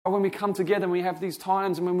when we come together and we have these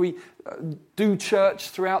times, and when we do church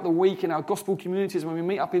throughout the week in our gospel communities, when we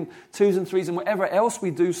meet up in 2s and 3s and whatever else we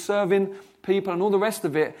do, serving people and all the rest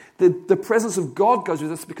of it, the presence of God goes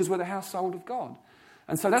with us because we're the household of God.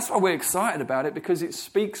 And so that's why we're excited about it, because it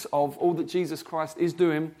speaks of all that Jesus Christ is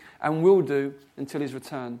doing and will do until his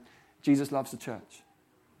return. Jesus loves the church.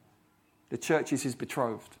 The church is his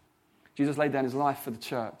betrothed. Jesus laid down his life for the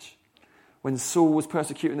church. When Saul was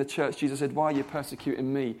persecuting the church, Jesus said, "Why are you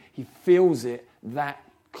persecuting me?" He feels it that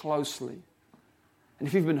closely. And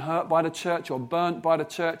if you've been hurt by the church or burnt by the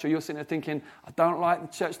church, or you're sitting there thinking, "I don't like the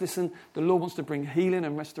church," listen, the Lord wants to bring healing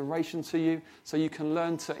and restoration to you so you can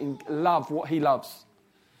learn to love what he loves.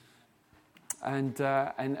 And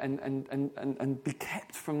be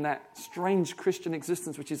kept from that strange Christian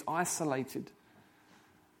existence which is isolated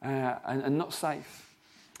and not safe.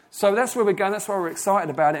 So that's where we're going. That's why we're excited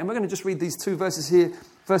about it. And we're going to just read these 2 verses here,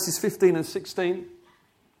 verses 15 and 16.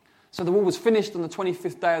 So the war was finished on the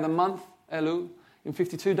 25th day of the month, Elul, in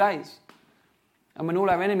 52 days. And when all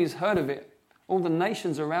our enemies heard of it, all the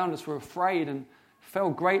nations around us were afraid and fell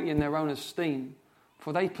greatly in their own esteem,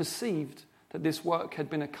 for they perceived that this work had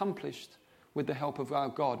been accomplished with the help of our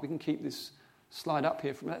God. We can keep this slide up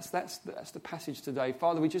here. That's the passage today.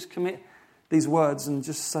 Father, we just commit these words and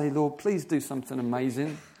just say, Lord, please do something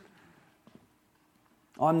amazing.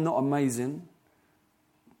 I'm not amazing,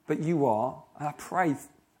 but you are. And I pray,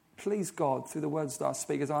 please God, through the words that I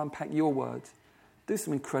speak, as I unpack your word, do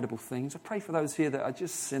some incredible things. I pray for those here that are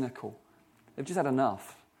just cynical. They've just had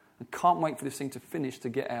enough and can't wait for this thing to finish, to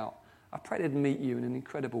get out. I pray they'd meet you in an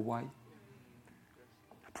incredible way.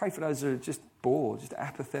 I pray for those who are just bored, just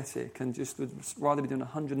apathetic, and just would rather be doing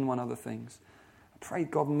 101 other things. I pray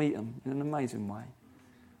God meet them in an amazing way.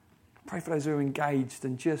 I pray for those who are engaged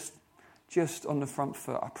and just on the front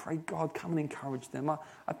foot. I pray, God, come and encourage them. I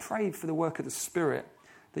pray for the work of the Spirit,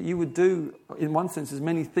 that you would do, in one sense, as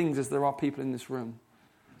many things as there are people in this room.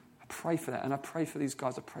 I pray for that, and I pray for these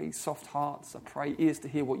guys. I pray soft hearts. I pray ears to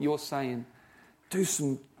hear what you're saying.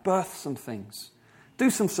 Birth some things. Do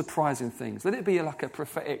some surprising things. Let it be like a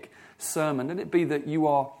prophetic sermon. Let it be that you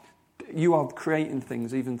are creating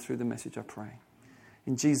things even through the message, I pray.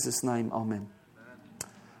 In Jesus' name, amen.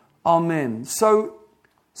 Amen.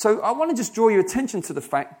 So I want to just draw your attention to the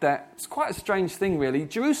fact that it's quite a strange thing, really.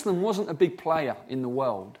 Jerusalem wasn't a big player in the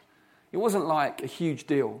world. It wasn't like a huge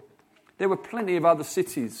deal. There were plenty of other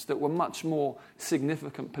cities that were much more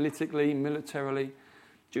significant politically, militarily.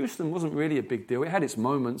 Jerusalem wasn't really a big deal. It had its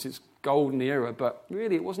moments, its golden era, but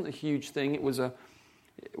really it wasn't a huge thing. It was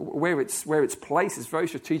where its place is very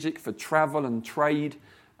strategic for travel and trade,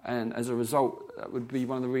 and as a result, that would be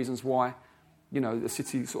one of the reasons why, the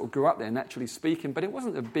city sort of grew up there, naturally speaking, but it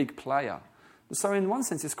wasn't a big player. So in one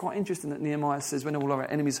sense, it's quite interesting that Nehemiah says, when all our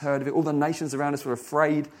enemies heard of it, all the nations around us were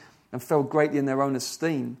afraid and fell greatly in their own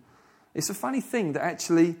esteem. It's a funny thing that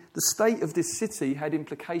actually the state of this city had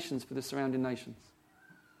implications for the surrounding nations.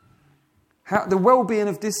 How the well-being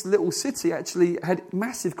of this little city actually had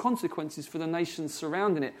massive consequences for the nations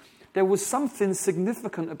surrounding it. There was something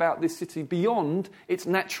significant about this city beyond its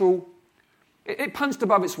natural... It punched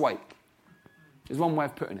above its weight, is one way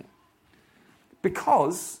of putting it.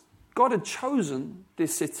 Because God had chosen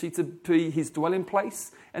this city to be his dwelling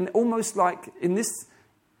place, and almost like in this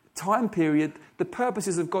time period, the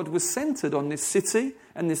purposes of God were centered on this city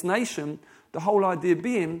and this nation, the whole idea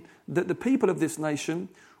being that the people of this nation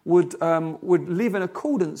would live in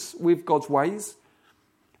accordance with God's ways,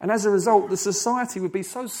 and as a result, the society would be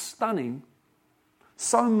so stunning,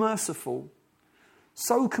 so merciful,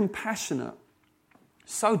 so compassionate,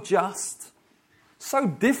 so just, so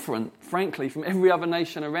different, frankly, from every other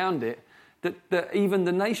nation around it, that even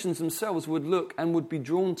the nations themselves would look and would be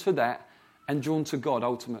drawn to that and drawn to God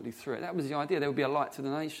ultimately through it. That was the idea. There would be a light to the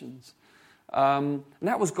nations. And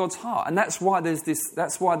that was God's heart. And that's why there's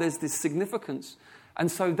this significance.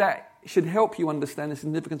 And so that should help you understand the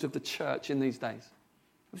significance of the church in these days.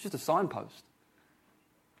 It was just a signpost.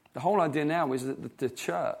 The whole idea now is that the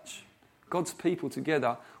church, God's people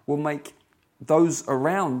together, will make those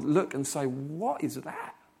around look and say, what is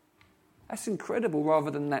that? That's incredible, rather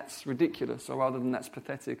than that's ridiculous, or rather than that's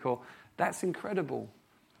pathetic, or that's incredible.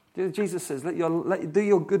 Jesus says, let do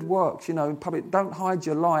your good works, in public. Don't hide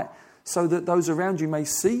your light, so that those around you may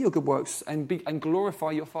see your good works and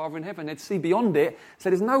glorify your Father in heaven. They'd see beyond it. So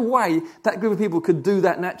there's no way that group of people could do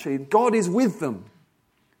that naturally. God is with them.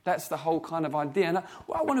 That's the whole kind of idea. And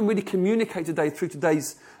what I want to really communicate today through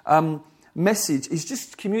today's message is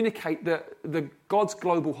just communicate the God's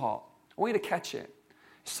global heart. I want you to catch it.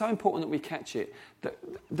 It's so important that we catch it,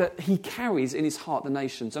 that he carries in his heart the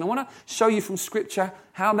nations. And I want to show you from Scripture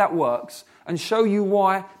how that works and show you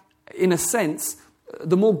why, in a sense,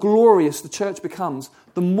 the more glorious the church becomes,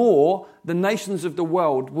 the more the nations of the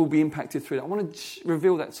world will be impacted through that. I want to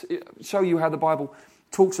reveal that, show you how the Bible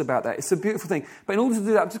talks about that. It's a beautiful thing. But in order to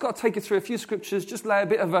do that, I've just got to take you through a few scriptures, just lay a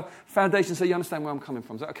bit of a foundation so you understand where I'm coming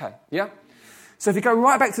from. Is that okay? Yeah? So if you go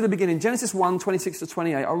right back to the beginning, Genesis 1, 26 to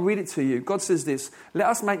 28, I'll read it to you. God says this, "Let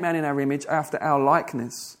us make man in our image after our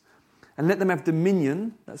likeness, and let them have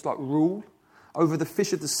dominion," that's like rule, "over the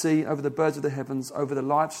fish of the sea, over the birds of the heavens, over the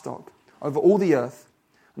livestock, over all the earth,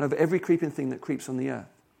 and over every creeping thing that creeps on the earth."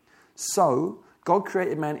 So God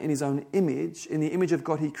created man in his own image. In the image of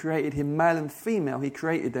God he created him, male and female he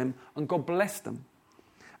created them, and God blessed them.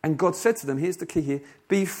 And God said to them, here's the key here,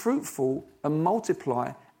 "Be fruitful and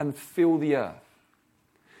multiply and fill the earth."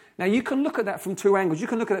 Now you can look at that from two angles. You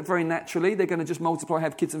can look at it very naturally. They're going to just multiply,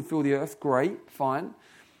 have kids and fill the earth. Great, fine.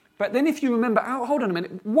 But then if you remember, oh, hold on a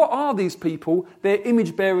minute, what are these people? They're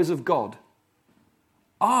image bearers of God.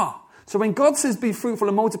 So when God says be fruitful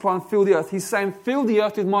and multiply and fill the earth, he's saying fill the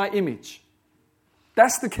earth with my image.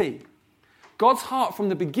 That's the key. God's heart from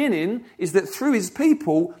the beginning is that through his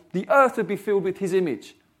people, the earth would be filled with his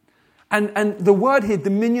image. And the word here,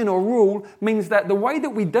 dominion or rule, means that the way that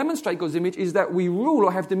we demonstrate God's image is that we rule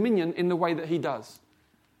or have dominion in the way that he does.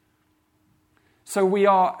 So we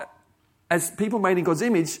are, as people made in God's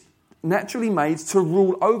image, naturally made to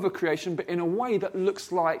rule over creation, but in a way that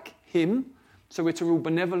looks like him. So we're to rule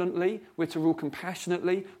benevolently, we're to rule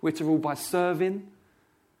compassionately, we're to rule by serving.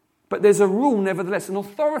 But there's a rule, nevertheless, an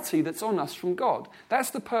authority that's on us from God. That's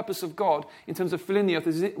the purpose of God in terms of filling the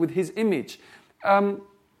earth with his image.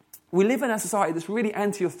 We live in a society that's really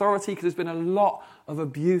anti-authority because there's been a lot of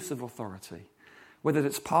abuse of authority. Whether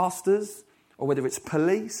it's pastors, or whether it's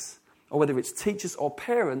police, or whether it's teachers or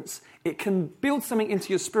parents, it can build something into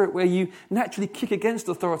your spirit where you naturally kick against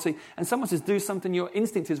authority. And someone says, do something, your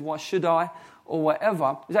instinct is, why should I? Or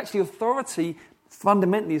whatever. It's actually authority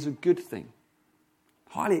fundamentally is a good thing.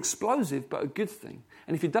 Highly explosive, but a good thing.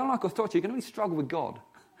 And if you don't like authority, you're going to really struggle with God.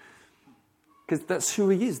 Because that's who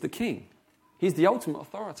he is, the king. He's the ultimate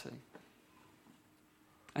authority.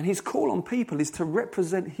 And his call on people is to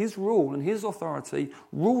represent his rule and his authority,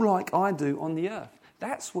 rule like I do on the earth.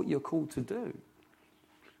 That's what you're called to do.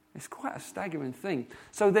 It's quite a staggering thing.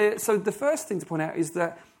 So the first thing to point out is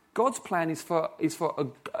that God's plan is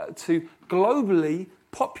to globally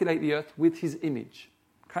populate the earth with his image.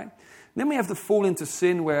 Okay? Then we have the fall into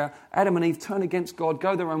sin where Adam and Eve turn against God,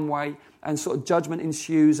 go their own way, and sort of judgment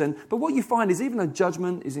ensues. But what you find is even though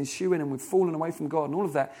judgment is ensuing and we've fallen away from God and all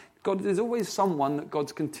of that, there's always someone that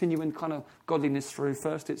God's continuing kind of godliness through.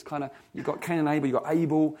 First it's kind of, you've got Cain and Abel, you've got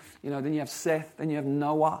Abel, then you have Seth, then you have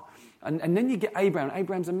Noah. And then you get Abraham.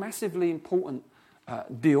 Abraham's a massively important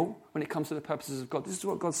deal when it comes to the purposes of God. This is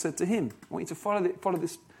what God said to him. I want you to follow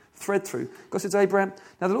this thread through. God said to Abraham,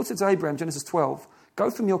 now the Lord said to Abraham, Genesis 12, "Go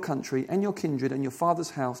from your country and your kindred and your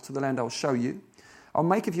father's house to the land I'll show you. I'll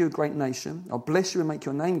make of you a great nation. I'll bless you and make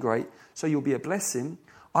your name great, so you'll be a blessing.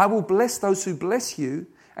 I will bless those who bless you,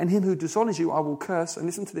 and him who dishonors you I will curse." And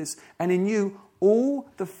listen to this. "And in you all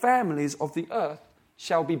the families of the earth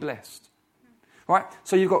shall be blessed." Right?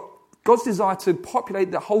 So you've got God's desire to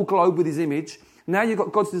populate the whole globe with his image. Now you've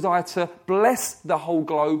got God's desire to bless the whole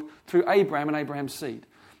globe through Abraham and Abraham's seed.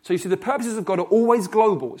 So you see, the purposes of God are always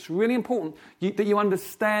global. It's really important that you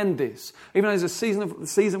understand this. Even though there's a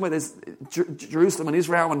season where there's Jerusalem and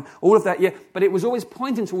Israel and all of that, yeah, but it was always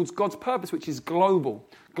pointing towards God's purpose, which is global.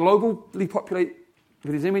 Globally populate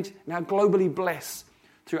with his image, now globally bless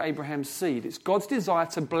through Abraham's seed. It's God's desire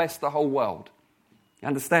to bless the whole world. You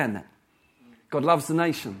understand that? God loves the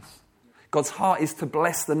nations. God's heart is to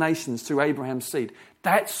bless the nations through Abraham's seed.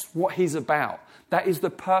 That's what he's about. That is the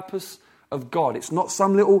purpose of God. It's not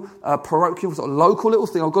some little parochial, sort of local little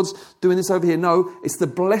thing. Oh, God's doing this over here. No, it's the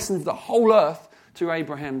blessing of the whole earth through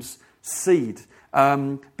Abraham's seed,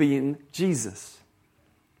 being Jesus.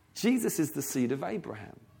 Jesus is the seed of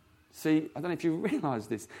Abraham. See, I don't know if you realise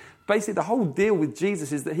this. Basically, the whole deal with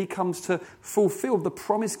Jesus is that he comes to fulfil the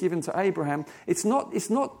promise given to Abraham. It's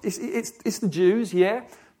the Jews, yeah,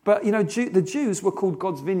 but the Jews were called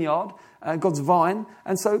God's vineyard. God's vine,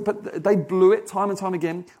 but they blew it time and time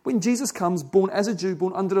again. When Jesus comes, born as a Jew,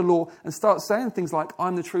 born under the law, and starts saying things like,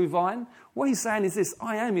 "I'm the true vine," what he's saying is this: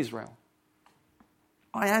 I am Israel.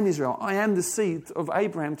 I am Israel. I am the seed of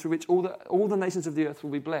Abraham through which all the nations of the earth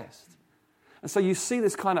will be blessed. And so you see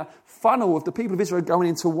this kind of funnel of the people of Israel going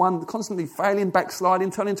into one, constantly failing,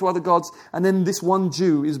 backsliding, turning to other gods, and then this one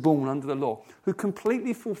Jew is born under the law, who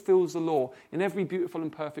completely fulfills the law in every beautiful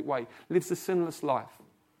and perfect way, lives a sinless life.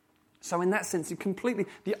 So in that sense, he's completely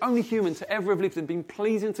the only human to ever have lived and been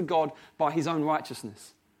pleasing to God by his own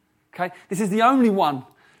righteousness. Okay? This is the only one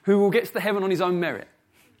who will get to heaven on his own merit.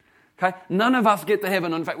 Okay? None of us get to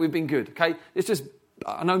heaven on the fact we've been good. Okay? It's just,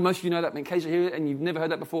 I know most of you know that, but in case you hear it and you've never heard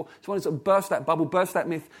that before, just want to sort of burst that bubble, burst that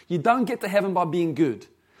myth. You don't get to heaven by being good.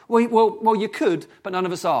 Well, you could, but none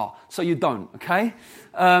of us are, so you don't, okay?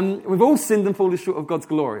 We've all sinned and fallen short of God's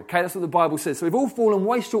glory, okay? That's what the Bible says. So we've all fallen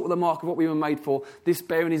way short of the mark of what we were made for, this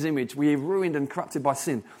bearing his image. We are ruined and corrupted by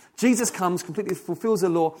sin. Jesus comes, completely fulfills the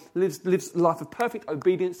law, lives a life of perfect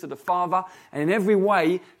obedience to the Father, and in every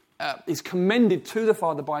way is commended to the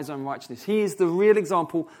Father by his own righteousness. He is the real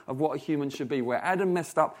example of what a human should be. Where Adam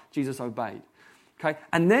messed up, Jesus obeyed. Okay?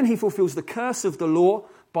 And then he fulfills the curse of the law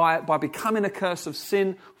by becoming a curse of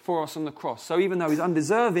sin for us on the cross. So even though he's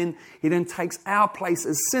undeserving, he then takes our place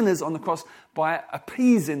as sinners on the cross by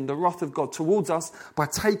appeasing the wrath of God towards us, by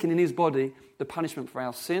taking in his body the punishment for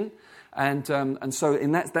our sin. And so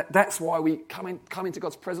in that's why we come into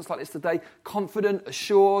God's presence like this today, confident,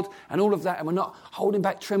 assured, and all of that, and we're not holding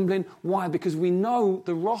back, trembling. Why? Because we know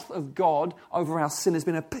the wrath of God over our sin has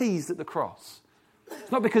been appeased at the cross.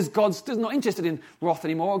 It's not because God's not interested in wrath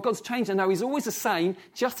anymore, or God's changed. No, he's always the same,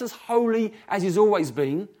 just as holy as he's always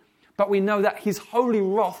been. But we know that his holy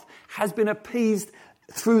wrath has been appeased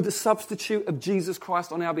through the substitute of Jesus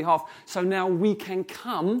Christ on our behalf. So now we can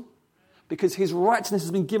come because his righteousness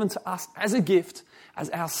has been given to us as a gift as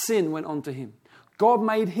our sin went on to him. God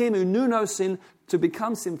made him who knew no sin to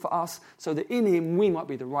become sin for us so that in him we might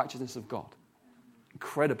be the righteousness of God.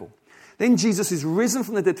 Incredible. Then Jesus is risen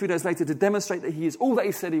from the dead 3 days later to demonstrate that he is all that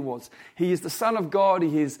he said he was. He is the Son of God.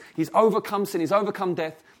 He's overcome sin. He's overcome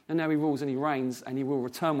death. And now he rules and he reigns and he will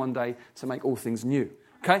return one day to make all things new.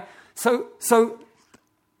 Okay? So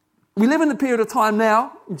we live in the period of time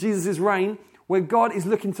now, in Jesus' reign, where God is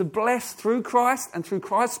looking to bless through Christ and through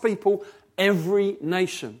Christ's people every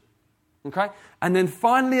nation. Okay? And then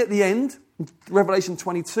finally at the end, Revelation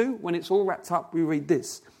 22, when it's all wrapped up, we read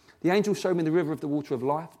this. The angel showed me the river of the water of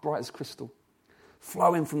life, bright as crystal,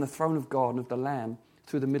 flowing from the throne of God and of the Lamb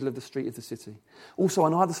through the middle of the street of the city. Also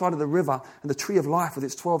on either side of the river, and the tree of life with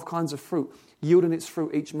its 12 kinds of fruit, yielding its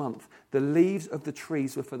fruit each month. The leaves of the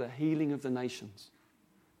trees were for the healing of the nations.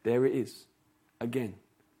 There it is, again.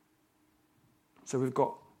 So we've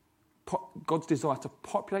got God's desire to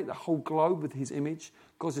populate the whole globe with his image.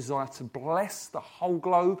 God's desire to bless the whole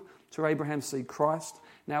globe to Abraham's seed, Christ.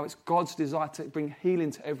 Now it's God's desire to bring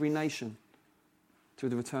healing to every nation through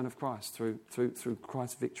the return of Christ, through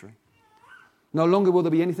Christ's victory. No longer will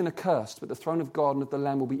there be anything accursed, but the throne of God and of the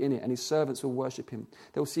Lamb will be in it, and his servants will worship him.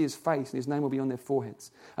 They'll see his face, and his name will be on their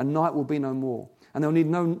foreheads. And night will be no more. And they'll need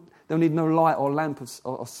no light or lamp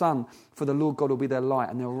or sun, for the Lord God will be their light,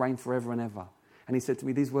 and they'll reign forever and ever. And he said to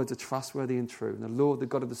me, these words are trustworthy and true. And the Lord, the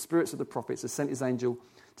God of the spirits of the prophets, has sent his angel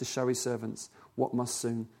to show his servants what must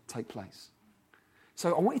soon take place.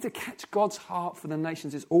 So I want you to catch God's heart for the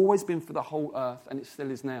nations. It's always been for the whole earth, and it still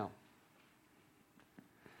is now.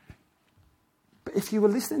 But if you were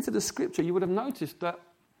listening to the scripture, you would have noticed that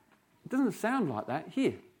it doesn't sound like that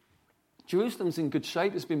here. Jerusalem's in good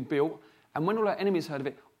shape, it's been built, and when all our enemies heard of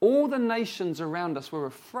it, all the nations around us were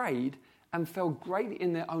afraid and fell greatly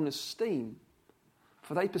in their own esteem,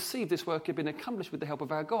 for they perceived this work had been accomplished with the help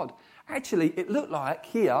of our God. Actually, it looked like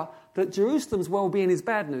here that Jerusalem's well-being is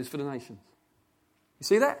bad news for the nations. You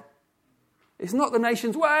see that? It's not the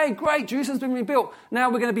nations, way, great, Jerusalem's been rebuilt, now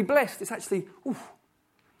we're going to be blessed. It's actually, oof.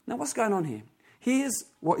 Now what's going on here? Here's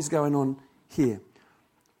what is going on here.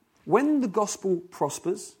 When the gospel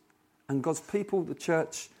prospers and God's people, the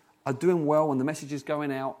church, are doing well and the message is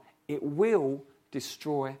going out, it will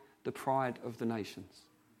destroy the pride of the nations.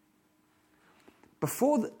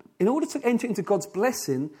 In order to enter into God's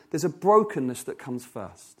blessing, there's a brokenness that comes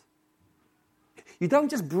first. You don't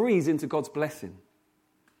just breeze into God's blessing.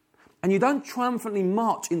 And you don't triumphantly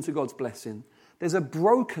march into God's blessing. There's a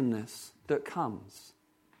brokenness that comes.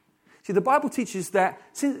 See, the Bible teaches that,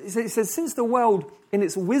 since the world in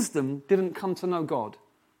its wisdom didn't come to know God,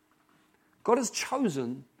 God has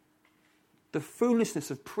chosen the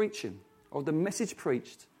foolishness of preaching, or the message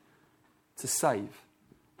preached, to save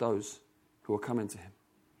those who are coming to him.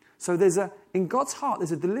 So in God's heart,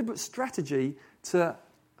 there's a deliberate strategy to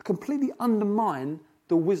completely undermine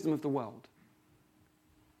the wisdom of the world.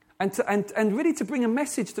 And really to bring a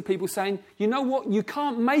message to people saying, you know what, you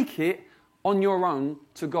can't make it on your own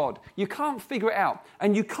to God. You can't figure it out.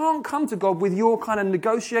 And you can't come to God with your kind of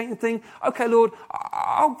negotiating thing. Okay, Lord,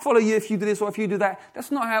 I'll follow you if you do this or if you do that. That's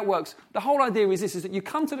not how it works. The whole idea is this, is that you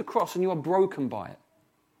come to the cross and you are broken by it.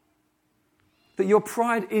 That your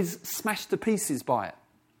pride is smashed to pieces by it.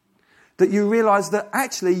 that you realize that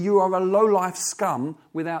actually you are a low-life scum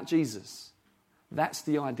without Jesus. That's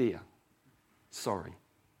the idea. Sorry.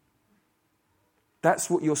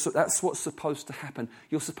 That's what's supposed to happen.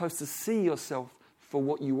 You're supposed to see yourself for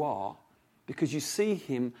what you are because you see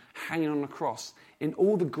him hanging on the cross in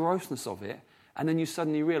all the grossness of it, and then you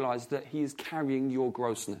suddenly realize that he is carrying your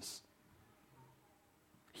grossness.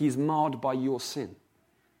 He is marred by your sin.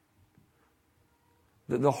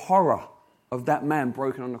 That the horror of that man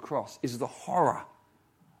broken on the cross is the horror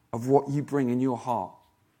of what you bring in your heart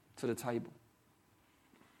to the table.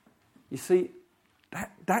 You see,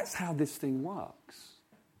 that's how this thing works.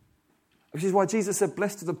 Which is why Jesus said,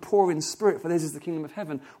 blessed are the poor in spirit, for theirs is the kingdom of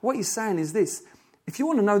heaven. What he's saying is this: if you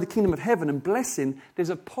want to know the kingdom of heaven and blessing, there's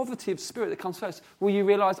a poverty of spirit that comes first, where you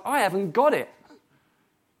realize, I haven't got it.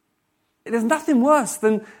 There's nothing worse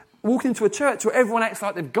than walking into a church where everyone acts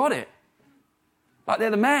like they've got it. Like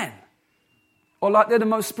they're the man. Or like they're the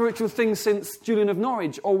most spiritual thing since Julian of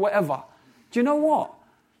Norwich or whatever. Do you know what?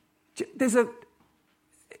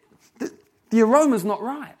 The aroma's not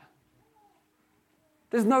right.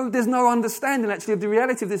 There's no understanding actually of the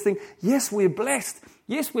reality of this thing. Yes, we're blessed.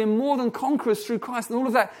 Yes, we're more than conquerors through Christ and all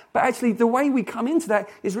of that. But actually the way we come into that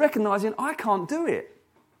is recognizing I can't do it.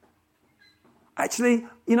 Actually,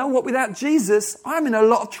 you know what? Without Jesus, I'm in a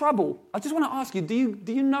lot of trouble. I just want to ask you, do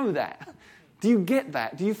you know that? Do you get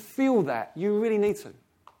that? Do you feel that? You really need to.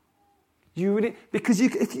 You really, because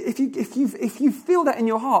if you feel that in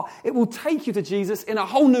your heart, it will take you to Jesus in a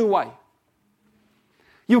whole new way.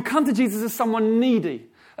 You'll come to Jesus as someone needy,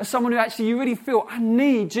 as someone who actually you really feel, I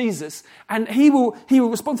need Jesus. And he will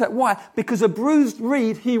respond to that. Why? Because a bruised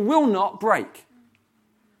reed he will not break.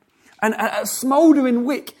 And a smouldering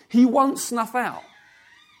wick he won't snuff out.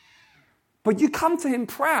 But you come to him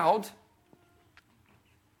proud,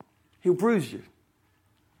 he'll bruise you.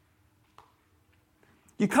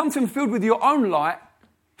 You come to him filled with your own light,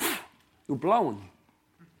 he'll blow on you.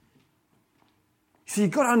 So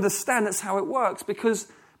you've got to understand that's how it works, because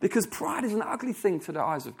pride is an ugly thing to the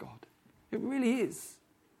eyes of God. It really is.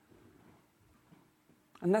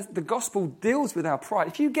 And the gospel deals with our pride.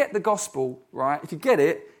 If you get the gospel, right, if you get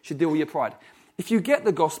it, it should deal with your pride. If you get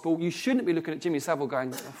the gospel, you shouldn't be looking at Jimmy Savile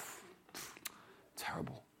going,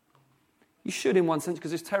 terrible. You should in one sense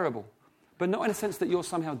because it's terrible, but not in a sense that you're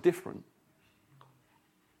somehow different.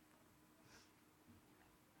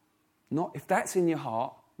 Not if that's in your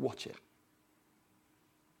heart, watch it.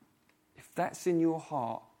 If that's in your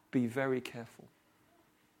heart, be very careful.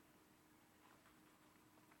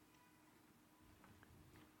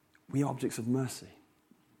 We are objects of mercy.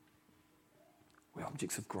 We're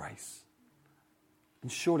objects of grace.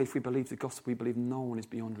 And surely if we believe the gospel, we believe no one is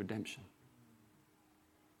beyond redemption.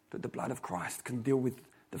 That the blood of Christ can deal with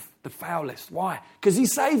the foulest. Why? Because he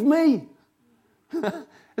saved me. You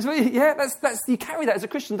carry that as a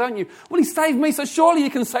Christian, don't you? Well, he saved me, so surely he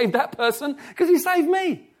can save that person because he saved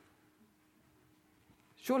me.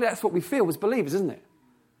 Surely that's what we feel as believers, isn't it?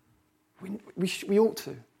 We ought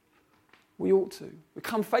to. We ought to. We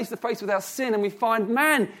come face to face with our sin and we find,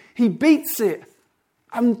 man, he beats it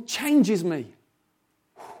and changes me.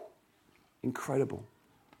 Incredible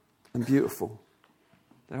and beautiful.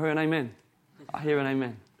 Did I hear an amen? I hear an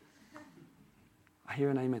amen. I hear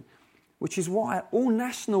an amen. Which is why all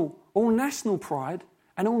national pride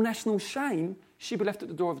and all national shame should be left at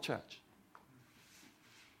the door of the church.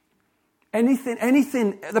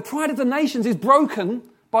 Anything, the pride of the nations is broken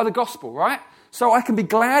by the gospel, right? So I can be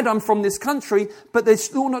glad I'm from this country, but there's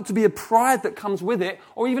still not to be a pride that comes with it,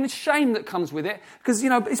 or even a shame that comes with it, because,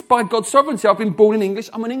 it's by God's sovereignty. I've been born in English.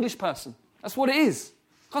 I'm an English person. That's what it is.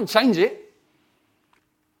 Can't change it.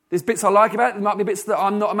 There's bits I like about it. There might be bits that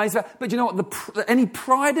I'm not amazed about. But you know what? Any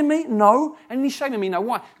pride in me? No. Any shame in me? No.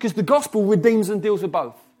 Why? Because the gospel redeems and deals with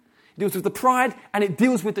both. It deals with the pride and it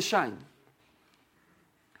deals with the shame.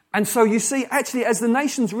 And so you see, actually, as the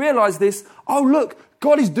nations realize this, oh, look,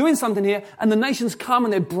 God is doing something here, and the nations come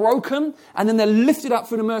and they're broken, and then they're lifted up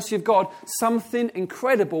through the mercy of God. Something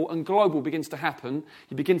incredible and global begins to happen.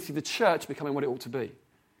 You begin to see the church becoming what it ought to be.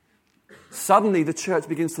 Suddenly, the church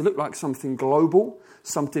begins to look like something global,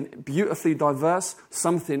 something beautifully diverse,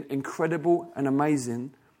 something incredible and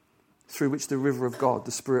amazing through which the river of God,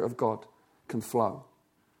 the Spirit of God, can flow.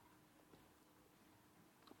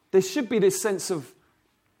 There should be this sense of,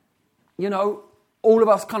 all of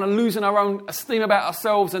us kind of losing our own esteem about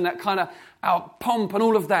ourselves and that kind of our pomp and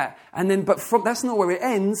all of that. And then, that's not where it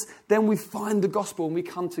ends. Then we find the gospel and we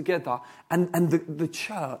come together. And the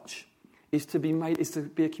church is to be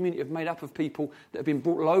a community made up of people that have been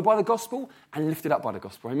brought low by the gospel and lifted up by the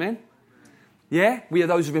gospel. Amen? Yeah, we are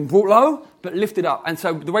those who've been brought low, but lifted up. And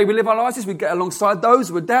so the way we live our lives is we get alongside those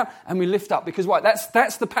who are down and we lift up. Because why?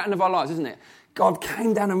 That's the pattern of our lives, isn't it? God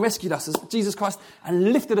came down and rescued us as Jesus Christ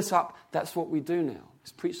and lifted us up. That's what we do now.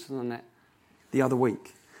 Just preached on that the other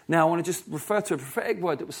week. Now I want to just refer to a prophetic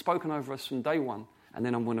word that was spoken over us from day one. And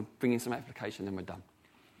then I'm going to bring in some application and then we're done.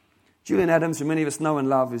 Julian Adams, who many of us know and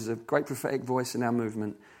love, is a great prophetic voice in our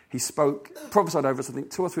movement. He prophesied over us, I think,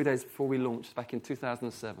 2 or 3 days before we launched back in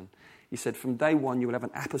 2007. He said, from day one, you will have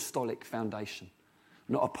an apostolic foundation,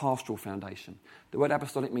 not a pastoral foundation. The word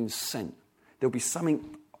apostolic means sent. There'll be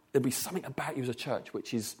something about you as a church,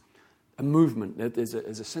 which is a movement. There's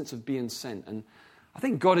a sense of being sent. And I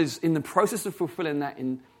think God is in the process of fulfilling that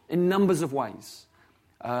in numbers of ways.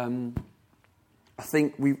 I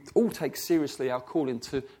think we all take seriously our calling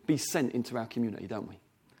to be sent into our community, don't we?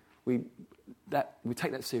 We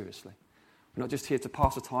take that seriously. We're not just here to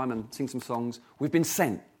pass the time and sing some songs. We've been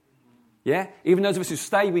sent. Yeah? Even those of us who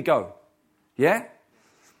stay, we go. Yeah?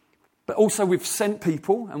 But also we've sent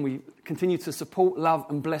people and we continue to support, love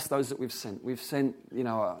and bless those that we've sent. We've sent, you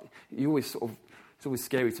always it's always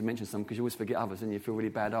scary to mention some because you always forget others and you feel really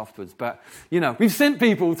bad afterwards. But, we've sent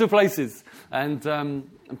people to places and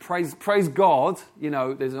praise God,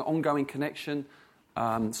 there's an ongoing connection,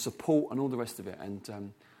 support and all the rest of it.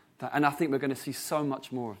 And I think we're going to see so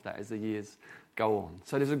much more of that as the years go on.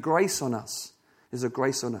 So there's a grace on us. There's a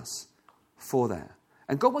grace on us for that.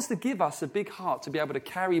 And God wants to give us a big heart to be able to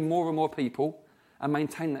carry more and more people and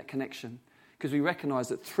maintain that connection. Because we recognise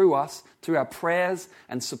that through us, through our prayers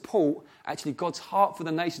and support, actually God's heart for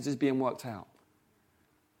the nations is being worked out.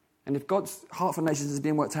 And if God's heart for the nations is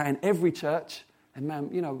being worked out in every church, and man,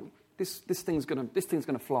 this thing's going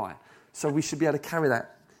to fly. So we should be able to carry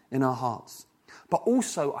that in our hearts. But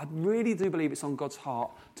also, I really do believe it's on God's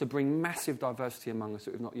heart to bring massive diversity among us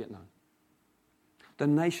that we've not yet known. The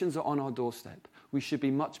nations are on our doorstep. We should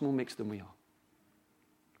be much more mixed than we are.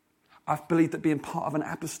 I believe that being part of an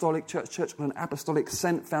apostolic church with an apostolic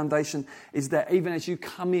sent foundation is that even as you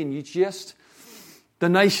come in, the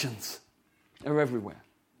nations are everywhere.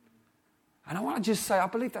 And I want to just say, I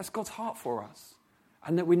believe that's God's heart for us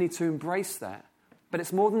and that we need to embrace that. But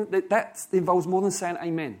it's more than that involves more than saying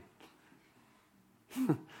amen.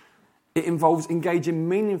 It involves engaging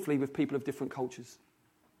meaningfully with people of different cultures.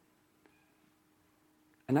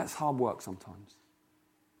 And that's hard work sometimes.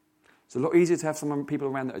 It's a lot easier to have some people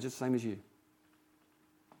around that are just the same as you.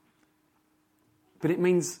 But it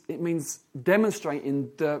means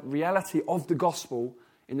demonstrating the reality of the gospel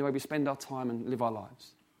in the way we spend our time and live our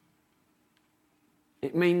lives.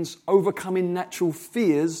 It means overcoming natural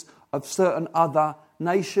fears of certain other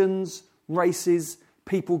nations, races,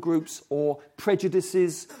 people groups, or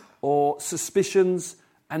prejudices, or suspicions,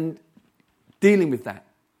 and dealing with that.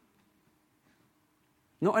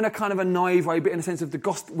 Not in a kind of a naive way, but in a sense of the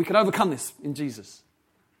gospel. We can overcome this in Jesus.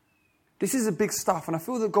 This is a big stuff, and I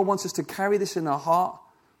feel that God wants us to carry this in our heart.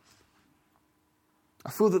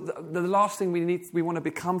 I feel that the last thing we want to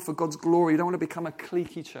become for God's glory, we don't want to become a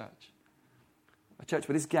cliquey church. A church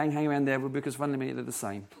where this gang hang around there because fundamentally they're the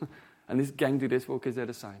same. And this gang do this because they're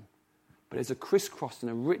the same. But there's a crisscross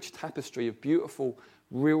and a rich tapestry of beautiful,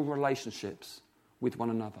 real relationships with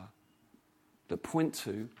one another that point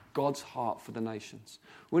to God's heart for the nations.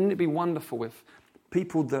 Wouldn't it be wonderful if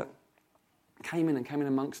people that came in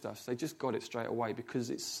amongst us, they just got it straight away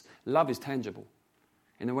because love is tangible.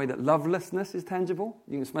 In a way that lovelessness is tangible.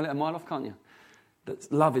 You can smell it a mile off, can't you? That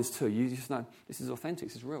love is too. You just know this is authentic,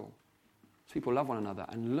 this is real. So people love one another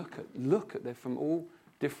and look at they're from all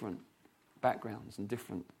different backgrounds and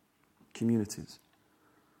different communities.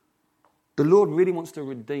 The Lord really wants to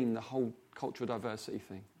redeem the whole cultural diversity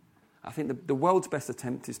thing. I think the world's best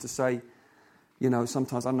attempt is to say,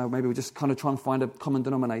 sometimes, I don't know, maybe we just kind of try and find a common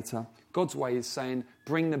denominator. God's way is saying,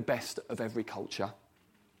 bring the best of every culture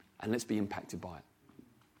and let's be impacted by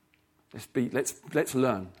it. Let's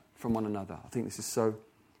learn from one another. I think this is so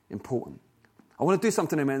important. I want to do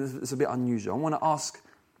something that's a bit unusual. I want to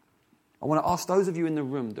ask those of you in the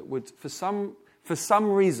room that would, for some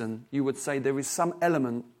reason, you would say there is some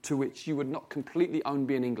element to which you would not completely own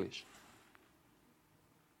being English.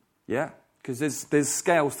 Yeah? Because there's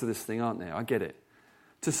scales to this thing, aren't there? I get it.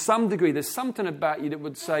 To some degree, there's something about you that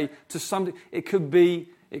would say, to some degree, it could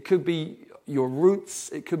be your roots,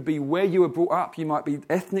 it could be where you were brought up. You might be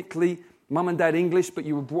ethnically mum and dad English, but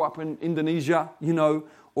you were brought up in Indonesia,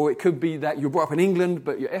 or it could be that you were brought up in England,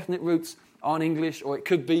 but your ethnic roots aren't English, or it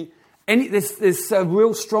could be there's a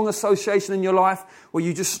real strong association in your life where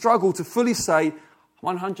you just struggle to fully say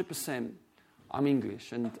 100% I'm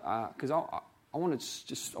English, and because I want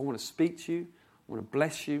to speak to you, I want to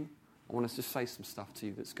bless you, I want to just say some stuff to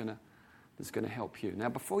you that's going that's going to help you. Now,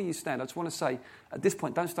 before you stand, I just want to say, at this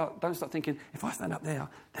point, don't start thinking, if I stand up there,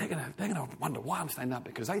 they're going to wonder why I'm standing up,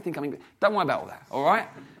 because they think I'm English. Don't worry about all that, all right?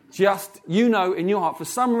 Just, in your heart, for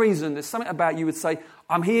some reason, there's something about you would say,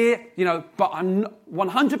 I'm here, but I'm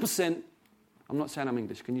 100%, I'm not saying I'm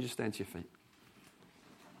English. Can you just stand to your feet?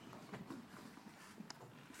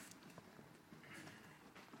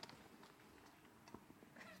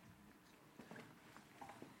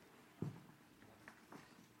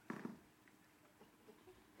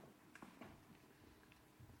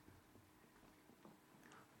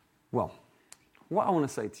 Well, what I want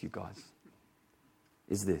to say to you guys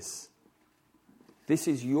is this. This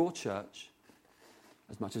is your church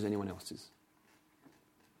as much as anyone else's.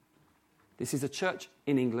 This is a church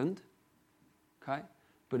in England, okay?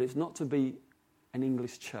 But it's not to be an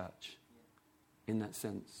English church in that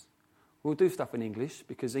sense. We'll do stuff in English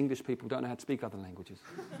because English people don't know how to speak other languages.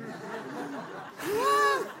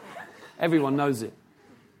 Everyone knows it,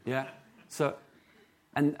 yeah? So...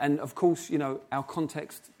 And of course, our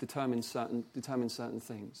context determines certain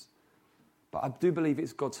things. But I do believe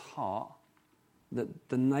it's God's heart that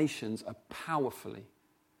the nations are powerfully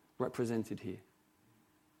represented here.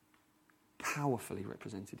 Powerfully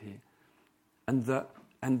represented here. And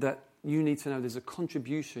that you need to know there's a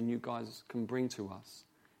contribution you guys can bring to us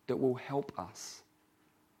that will help us.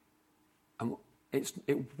 And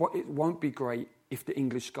it won't be great if the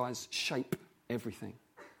English guys shape everything.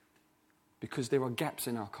 Because there are gaps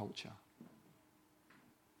in our culture.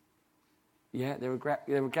 Yeah, there are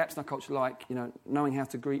gaps in our culture like, knowing how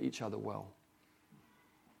to greet each other well.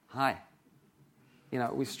 Hi.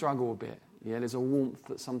 We struggle a bit. Yeah, there's a warmth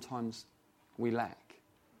that sometimes we lack.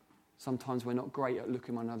 Sometimes we're not great at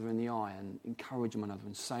looking one another in the eye and encouraging one another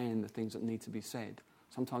and saying the things that need to be said.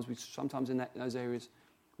 Sometimes in those areas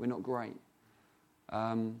we're not great.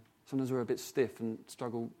 Sometimes we're a bit stiff and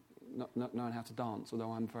struggle not knowing how to dance,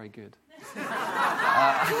 although I'm very good.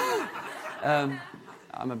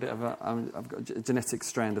 I'm a bit of I've got a genetic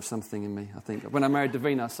strand of something in me, I think. When I married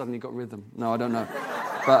Davina, I suddenly got rhythm. No, I don't know.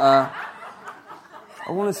 But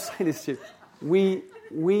I want to say this to you.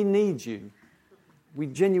 We need you. We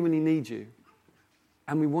genuinely need you.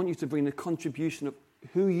 And we want you to bring the contribution of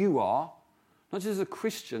who you are, not just as a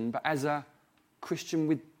Christian, but as a Christian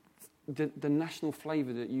with the national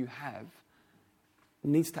flavour that you have,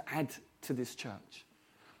 needs to add to this church.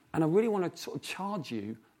 And I really want to sort of charge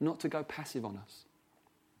you not to go passive on us.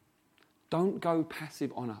 Don't go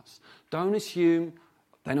passive on us. Don't assume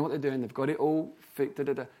they know what they're doing, they've got it all fixed.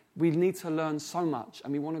 We need to learn so much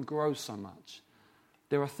and we want to grow so much.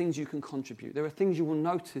 There are things you can contribute. There are things you will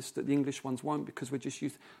notice that the English ones won't because we're just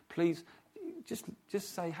used. Please,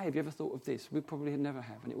 just say, hey, have you ever thought of this? We probably never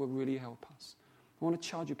have, and it will really help us. I want to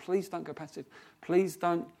charge you. Please don't go passive. Please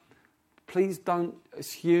don't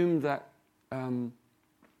assume that you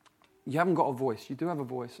haven't got a voice. You do have a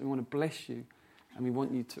voice, and we want to bless you, and we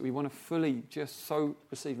want to fully just so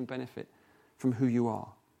receive and benefit from who you are.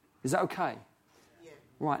 Is that okay? Yeah.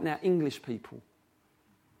 Right, now, English people.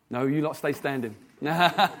 No, you lot stay standing.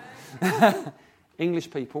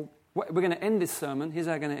 English people. We're going to end this sermon. Here's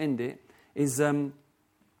how we're going to end it.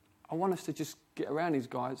 I want us to just get around these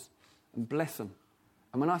guys and bless them.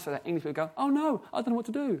 And when I say that, English people go, oh no, I don't know what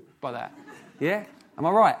to do by that. Yeah? Am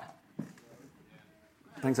I right?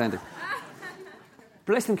 Thanks, Andy.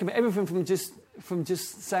 Bless them can be everything from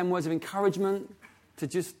just saying words of encouragement to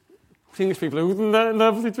just English people are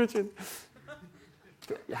nervously twitching.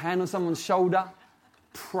 Put your hand on someone's shoulder,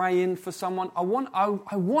 praying for someone. I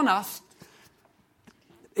want us.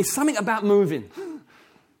 It's something about moving.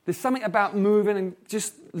 There's something about moving and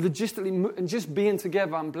just logistically and just being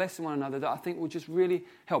together and blessing one another that I think will just really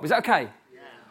help. Is that okay?